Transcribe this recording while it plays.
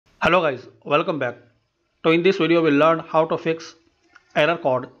Hello guys, welcome back. So in this video we'll learn how to fix error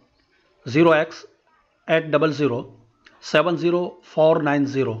code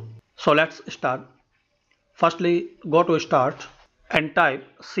 0x80070490. So let's start. Firstly, go to start and type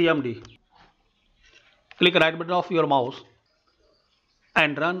cmd. Click right button of your mouse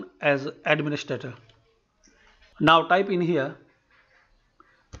and run as administrator. Now type in here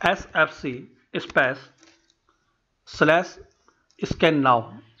sfc space / scan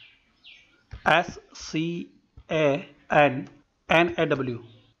now SCANNAW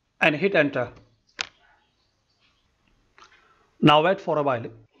and hit enter. Now wait for a while,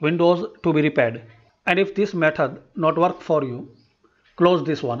 Windows to be repaired, and if this method not work for you, close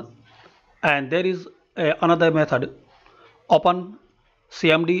this one, and there is another method. Open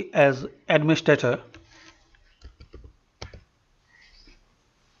CMD as administrator.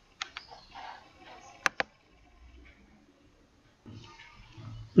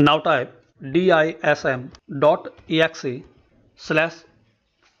 Now type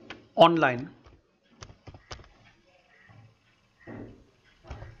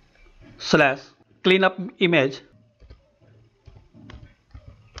image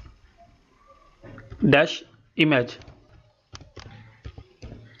dash image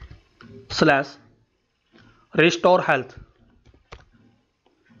 / restore health.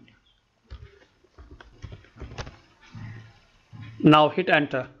 Now hit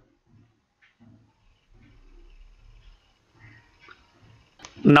enter.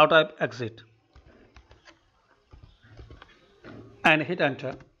 Now type exit and hit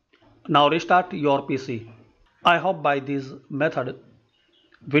enter. Now restart your PC. I hope by this method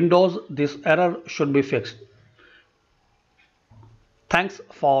Windows this error should be fixed. Thanks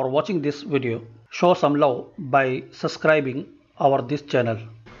for watching this video. Show some love by subscribing our this channel.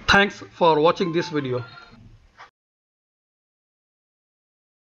 Thanks for watching this video.